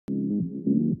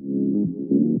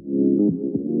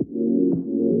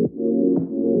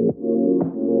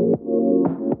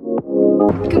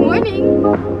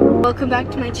Welcome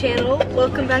back to my channel.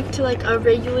 Welcome back to like a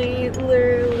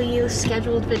regularly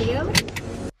scheduled video.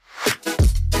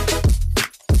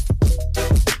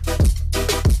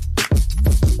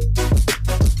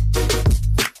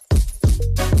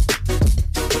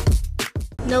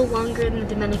 No longer in the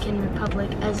Dominican Republic,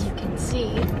 as you can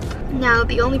see. Now,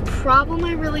 the only problem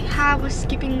I really have with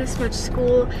skipping this much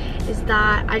school is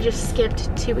that I just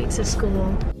skipped 2 weeks of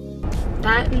school.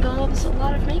 That involves a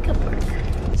lot of makeup work.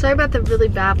 Sorry about the really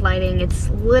bad lighting. It's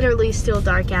literally still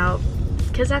dark out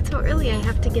because that's how early I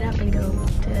have to get up and go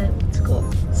to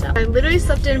school. So I literally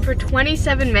slept in for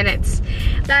 27 minutes.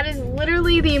 That is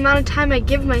literally the amount of time I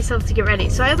give myself to get ready.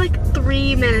 So I had like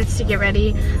 3 minutes to get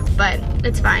ready, but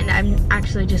it's fine. I'm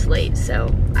actually just late,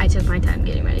 so I took my time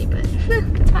getting ready, but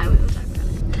it's fine. We will talk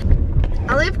about it.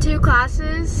 I only have 2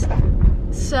 classes,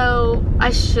 so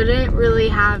I shouldn't really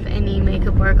have any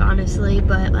makeup work, honestly,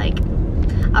 but like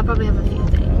I'll probably have a few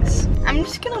things. I'm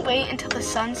just gonna wait until the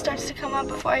sun starts to come up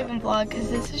before I even vlog because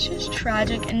this is just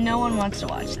tragic and no one wants to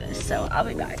watch this, so I'll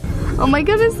be back. Oh my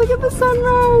goodness, look at the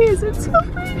sunrise, it's so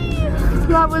pretty.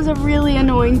 That was a really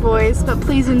annoying voice, but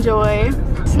please enjoy.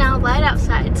 It's now light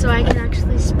outside so I can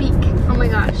actually speak. Oh my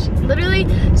gosh, literally,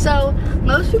 so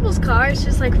most people's car is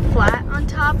just like flat on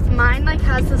top. Mine like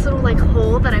has this little like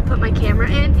hole that I put my camera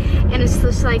in, and it's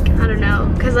just like, I don't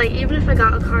know, because like even if I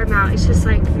got a car mount, it's just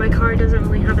like my car doesn't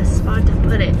really have a spot to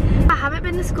put it. I haven't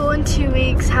been to school in 2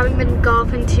 weeks, haven't been to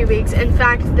golf in 2 weeks. In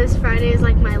fact, this Friday is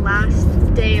like my last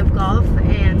day of golf,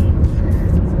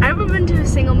 and I haven't been to a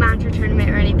single match or tournament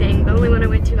or anything. The only one I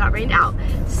went to got rained out.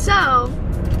 So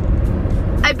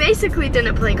I basically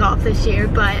didn't play golf this year,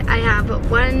 but I have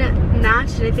 1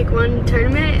 match and I think 1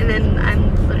 tournament, and then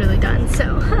I'm literally done.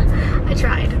 So I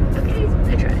tried, okay,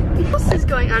 I tried. What else is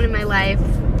going on in my life?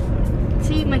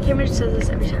 See, my camera just does this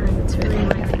every time. It's really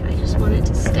annoying. I just want it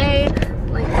to stay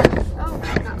like this. Oh,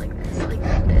 not like this,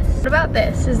 like this. What about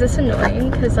this? Is this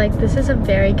annoying? Because like this is a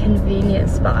very convenient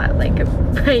spot, like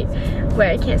right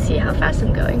where I can't see how fast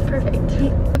I'm going. Perfect.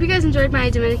 Hope you guys enjoyed my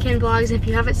Dominican vlogs. If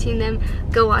you haven't seen them,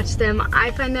 go watch them.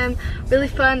 I find them really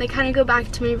fun. They kind of go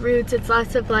back to my roots. It's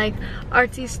lots of like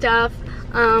artsy stuff.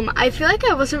 I feel like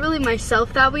I wasn't really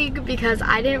myself that week because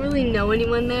I didn't really know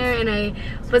anyone there, and I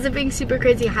wasn't being super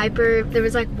crazy hyper. There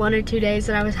was like 1 or 2 days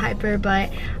that I was hyper, but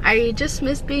I just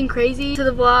missed being crazy to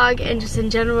the vlog and just in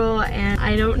general, and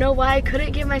I don't know why I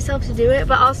couldn't get myself to do it,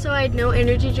 but also I had no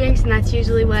energy drinks, and that's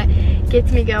usually what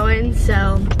gets me going.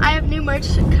 So I have new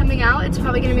merch coming out. It's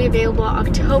probably going to be available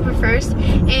October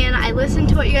 1st, and I listened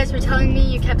to what you guys were telling me.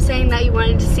 You kept saying that you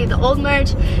wanted to see the old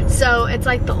merch, so it's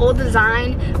like the old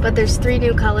design, but there's 3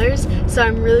 new colors, so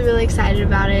I'm really excited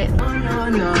about it. Oh no,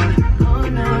 no, oh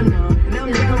no, no,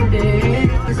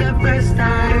 it's the first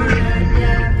time,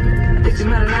 yeah, this is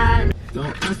my life.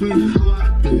 Don't ask me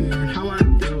how I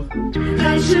do.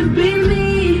 That should be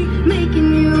me,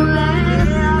 making you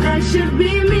laugh. That should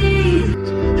be me,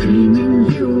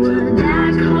 dreaming you were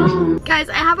back home. Guys,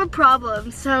 I have a problem.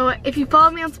 So if you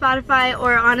follow me on Spotify,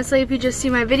 or honestly if you just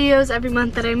see my videos every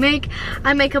month that I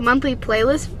make a monthly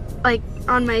playlist like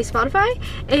on my Spotify,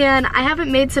 and I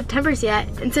haven't made September's yet,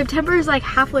 and September is like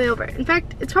halfway over. In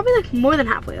fact, it's probably like more than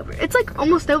halfway over. It's like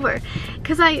almost over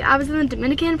because I was in the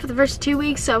Dominican for the first 2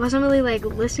 weeks, so I wasn't really like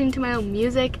listening to my own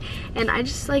music, and I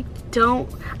just like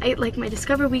like my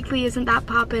Discover Weekly isn't that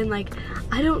poppin'. Like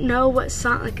I don't know what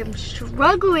song, like I'm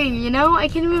struggling, you know? I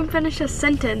can't even finish a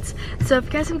sentence. So if you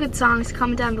guys have good songs,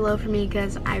 comment down below for me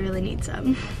because I really need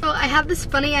some. So I have this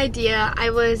funny idea.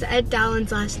 I was at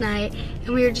Dallon's last night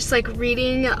and we were just like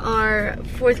reading our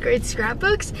 4th grade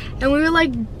scrapbooks, and we were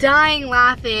like dying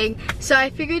laughing. So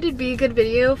I figured it'd be a good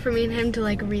video for me and him to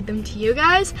like read them to you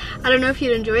guys. I don't know if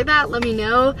you'd enjoy that, let me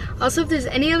know. Also, if there's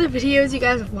any other videos you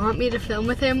guys want me to film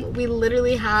with him, we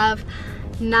literally have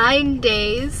 9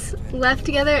 days left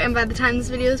together, and by the time this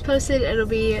video is posted it'll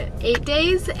be 8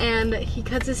 days, and he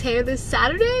cuts his hair this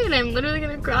Saturday, and I'm literally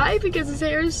gonna cry because his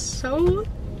hair is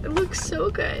it looks so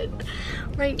good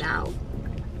right now.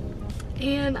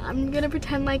 And I'm gonna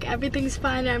pretend like everything's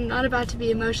fine. I'm not about to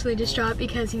be emotionally distraught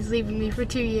because he's leaving me for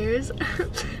 2 years.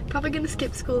 Probably gonna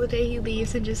skip school the day he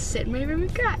leaves and just sit in my room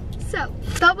and cry. So,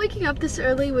 thought waking up this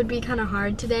early would be kind of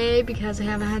hard today because I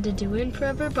haven't had to do it in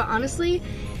forever, but honestly,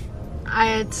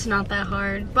 it's not that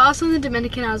hard. But also in the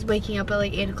Dominican, I was waking up at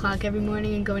like 8 o'clock every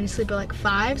morning and going to sleep at like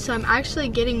 5, so I'm actually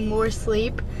getting more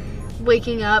sleep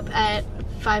waking up at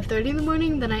 5:30 in the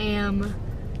morning than I am.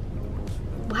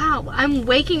 Wow, I'm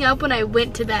waking up when I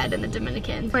went to bed in the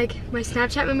Dominican. Like my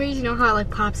Snapchat memories, you know how it like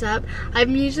pops up?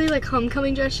 I'm usually like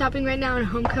homecoming dress shopping right now, and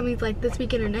homecoming's like this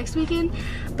weekend or next weekend.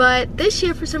 But this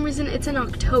year for some reason it's in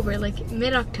October, like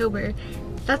mid-October.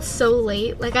 That's so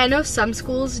late. Like, I know some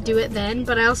schools do it then,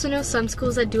 but I also know some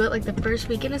schools that do it like the first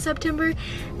weekend of September,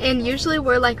 and usually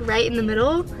we're like right in the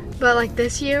middle, but like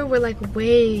this year we're like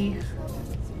way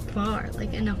far,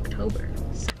 like in October.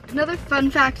 Another fun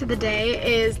fact of the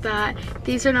day is that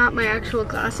these are not my actual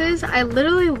glasses. I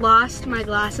literally lost my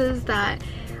glasses that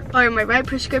are my right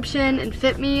prescription and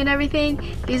fit me and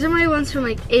everything. These are my ones from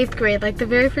like 8th grade, like the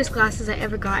very first glasses I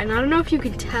ever got. And I don't know if you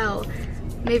can tell,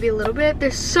 maybe a little bit.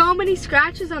 There's so many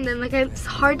scratches on them, like it's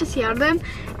hard to see out of them,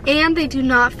 and they do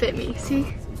not fit me.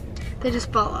 See, they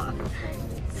just fall off.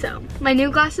 So my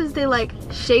new glasses, they like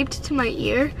shaped to my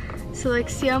ear. So like,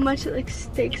 see how much it like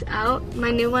sticks out?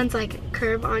 My new ones like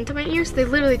curve onto my ears. So they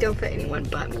literally don't fit anyone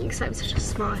but me because I have such a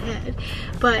small head.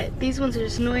 But these ones are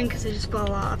just annoying because they just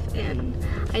fall off, and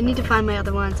I need to find my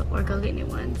other ones or go get new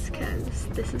ones because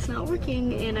this is not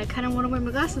working, and I kind of want to wear my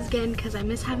glasses again because I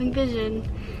miss having vision.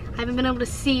 I haven't been able to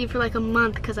see for like a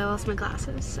month because I lost my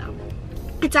glasses, so.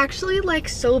 It's actually like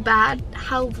so bad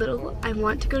how little I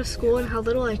want to go to school and how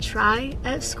little I try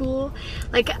at school.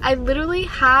 Like, I literally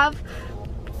have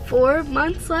 4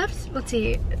 months left. Let's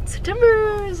see,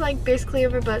 September is like basically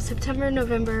over, but September,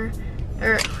 November,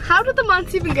 or how did the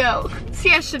months even go?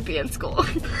 See, I should be in school.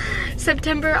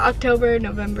 September, October,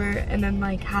 November, and then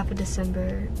like half of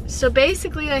December. So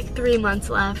basically like 3 months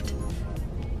left,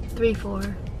 3,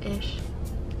 4-ish,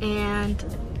 and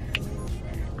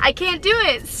I can't do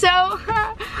it. So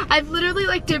I've literally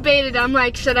like debated. I'm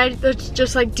like, should I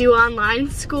just like do online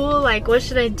school? Like, what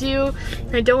should I do?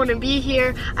 I don't want to be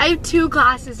here. I have 2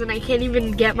 classes and I can't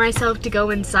even get myself to go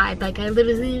inside. Like, I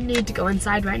literally need to go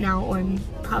inside right now, or I'm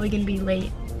probably gonna be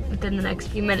late within the next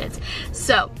few minutes.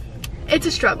 So it's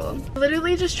a struggle. I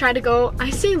literally just try to go,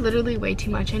 I say literally way too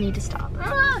much, I need to stop.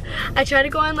 I try to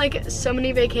go on like so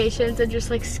many vacations and just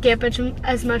like skip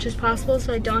as much as possible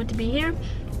so I don't have to be here.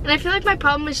 And I feel like my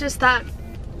problem is just that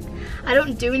I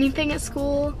don't do anything at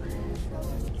school,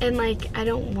 and like I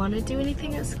don't want to do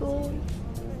anything at school.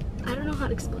 I don't know how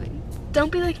to explain.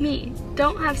 Don't be like me.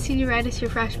 Don't have senioritis your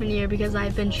freshman year, because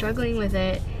I've been struggling with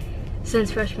it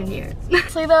since freshman year.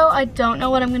 Honestly though, I don't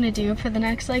know what I'm gonna do for the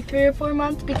next like 3 or 4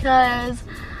 months because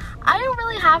I don't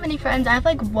really have any friends. I have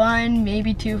like 1,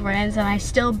 maybe 2 friends, and I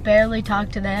still barely talk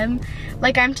to them.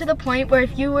 Like, I'm to the point where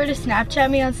if you were to Snapchat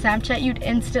me on Snapchat, you'd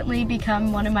instantly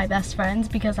become one of my best friends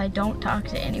because I don't talk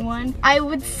to anyone. I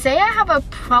would say I have a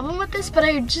problem with this, but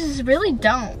I just really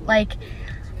don't. Like,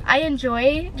 I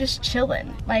enjoy just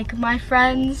chilling. Like, my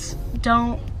friends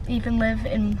don't even live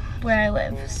in where I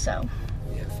live, so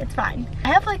it's fine. I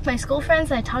have like my school friends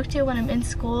that I talk to when I'm in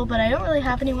school, but I don't really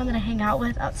have anyone that I hang out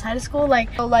with outside of school. Like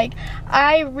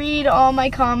I read all my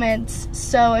comments,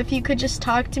 so if you could just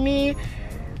talk to me,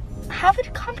 have a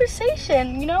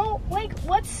conversation, you know? Like,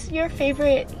 what's your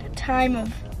favorite time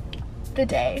of the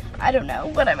day? I don't know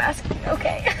what I'm asking,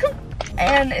 okay?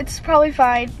 And it's probably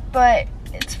fine, but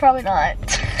it's probably not.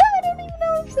 I don't even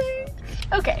know what I'm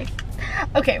saying.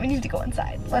 Okay, we need to go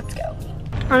inside. Let's go.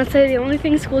 Honestly, the only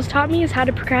thing school's taught me is how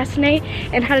to procrastinate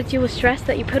and how to deal with stress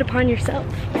that you put upon yourself.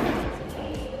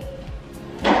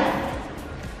 Bathroom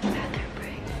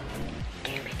break.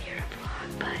 Came in here to vlog,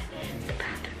 but the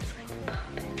bathroom's like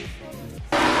popping.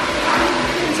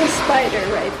 There's a spider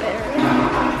right there.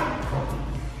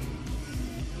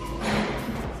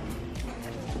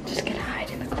 Just gonna hide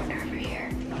in the corner over here.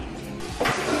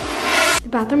 The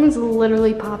bathroom was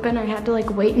literally popping. I had to like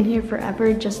wait in here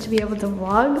forever just to be able to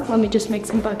vlog. Let me just make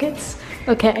some buckets.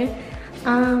 Okay.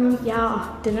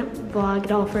 Yeah, didn't vlog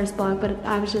at all first vlog, but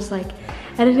I was just like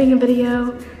editing a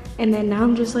video, and then now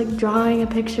I'm just like drawing a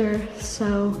picture.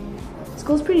 So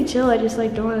school's pretty chill. I just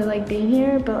like don't really like being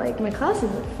here, but like my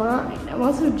classes are fine. I'm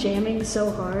also jamming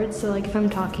so hard, so like if I'm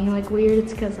talking like weird,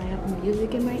 it's because I have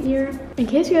music in my ear. In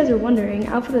case you guys are wondering,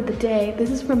 outfit of the day,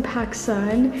 this is from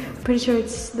PacSun. I'm pretty sure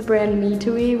it's the brand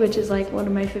MeToE, which is like one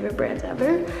of my favorite brands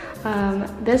ever.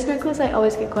 This necklace I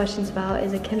always get questions about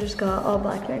is a Kendra Scott all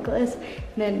black necklace,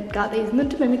 and then got these in the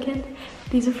Dominican.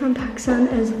 These are from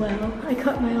PacSun as well. I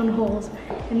cut my own holes,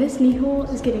 and this knee hole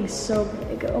is getting so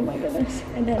big, oh my goodness.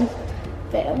 And then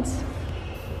Vans.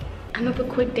 I'm up a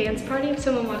quick dance party. If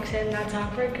someone walks in, that's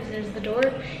awkward because there's the door,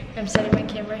 and I'm setting my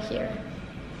camera here.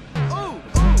 Ooh,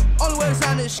 only way to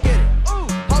sound is skitty. Ooh,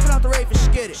 popping out the rave is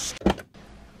skitty.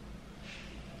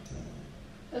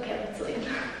 Okay, let's leave.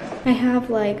 I have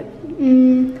like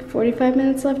 45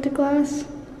 minutes left to class,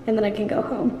 and then I can go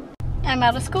home. I'm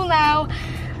out of school now.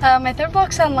 My 3rd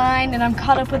block's online, and I'm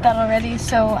caught up with that already,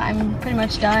 so I'm pretty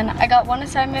much done. I got 1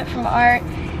 assignment from art.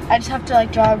 I just have to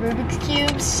like draw a Rubik's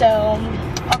Cube, so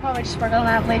I'll probably just work on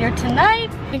that later tonight.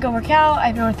 I'm gonna go work out. I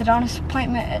have an orthodontist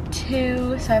appointment at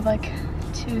 2, so I have like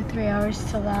 2-3 hours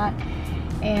till that.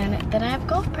 and then I have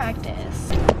golf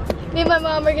practice. Me and my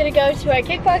mom are gonna go to our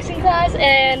kickboxing class,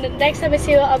 and next time I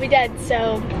see you, I'll be dead,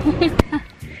 so.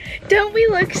 Don't we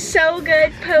look so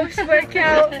good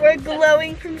post-workout? We're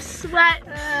glowing from sweat.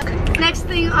 Next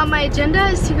thing on my agenda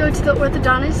is to go to the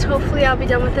orthodontist. Hopefully I'll be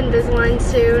done with Invisalign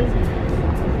soon.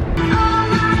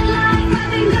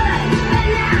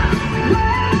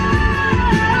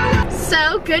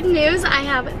 So good news, I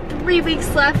have 3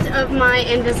 weeks left of my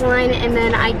Invisalign and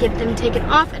then I get them taken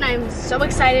off, and I'm so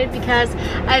excited because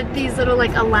I have these little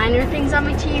like aligner things on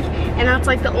my teeth, and that's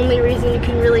like the only reason you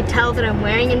can really tell that I'm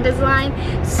wearing Invisalign.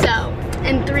 So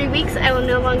in 3 weeks I will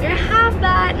no longer have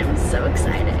that, and I'm so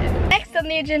excited. Next on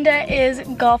the agenda is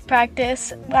golf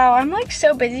practice. Wow, I'm like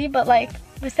so busy, but like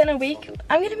within a week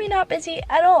I'm gonna be not busy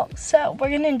at all. So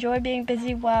we're gonna enjoy being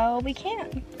busy while we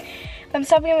can. I'm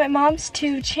stopping at my mom's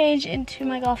to change into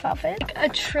my golf outfit.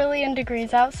 Like 1,000,000,000,000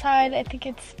 degrees outside. I think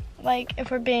it's like,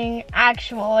 if we're being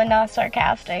actual and not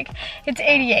sarcastic, it's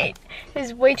 88.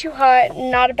 It's way too hot,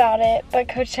 not about it, but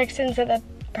Coach texted and said that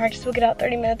practice will get out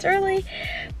 30 minutes early,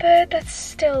 but that's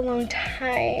still a long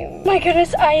time. My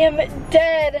goodness, I am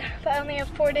dead. But I only have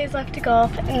 4 days left to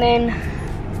golf, and then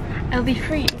I'll be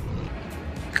free.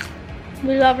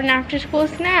 We love an after school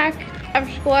snack.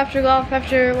 After school, after golf,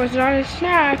 after what's not a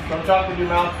snack. Don't talk with your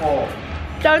mouth full.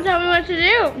 Don't tell me what to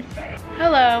do.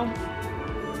 Hello.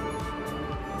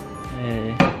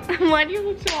 Hey. Why do you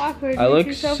look so awkward? I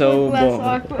look so less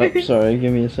awkward. Oh, sorry,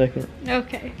 give me a second.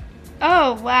 Okay.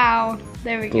 Oh, wow.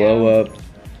 There we go. Glow up.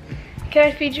 Can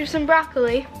I feed you some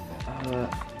broccoli?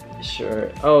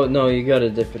 Sure. Oh, no, you gotta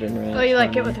dip it in ranch. Oh, you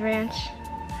like it with ranch?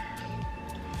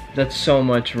 That's so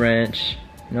much ranch.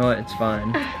 You know what? It's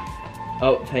fine.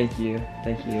 Oh, thank you.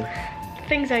 Thank you.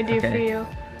 Things I do for you.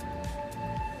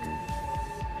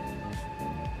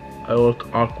 I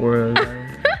look awkward.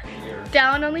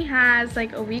 Dallin only has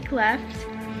like a week left.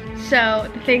 So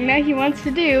the thing that he wants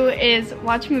to do is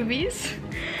watch movies.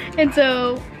 And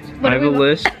so, I have a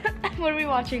list. What are we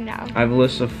watching now? I have a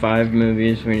list of 5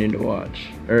 movies we need to watch.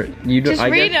 Or you do. Just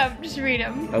read them. Just read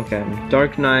them. Okay.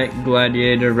 Dark Knight,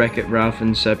 Gladiator, Wreck-It Ralph,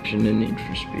 Inception, and Need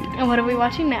for Speed. And what are we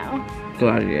watching now?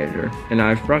 Gladiator. And I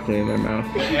have broccoli in my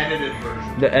mouth. The edited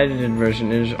version. The edited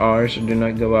version is ours, so do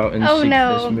not go out and seek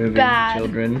this movie,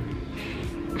 children.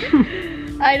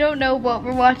 I don't know what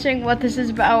we're watching, what this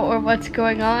is about, or what's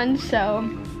going on, so.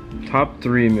 Top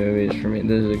 3 movies for me.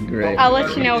 This is a great I'll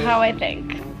let you know how I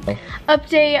think.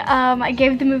 Update, I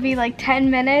gave the movie like 10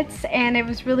 minutes and it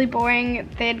was really boring.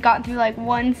 They had gotten through like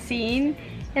one scene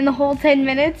in the whole 10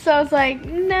 minutes, so I was like,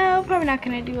 no, probably not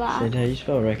gonna do that. Sid, how do you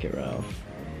spell Wreck-It Ralph?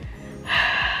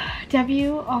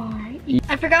 W-R-E.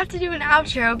 I forgot to do an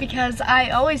outro because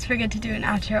I always forget to do an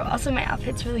outro. Also, my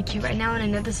outfit's really cute right now, and I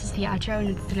know this is the outro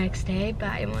and it's the next day, but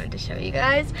I wanted to show you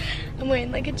guys. I'm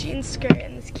wearing like a jean skirt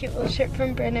and this cute little shirt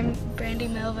from Brandy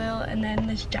Melville, and then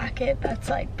this jacket that's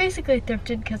like basically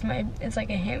thrifted because it's like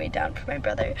a hand-me-down for my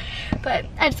brother. But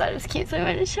I just thought it was cute, so I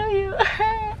wanted to show you.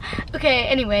 Okay,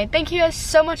 anyway, thank you guys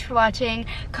so much for watching.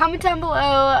 Comment down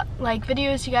below like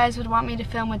videos you guys would want me to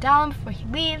film with Dallin before he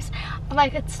leaves, all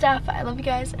that good stuff. I love you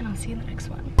guys, and I'll see you in the next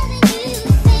one.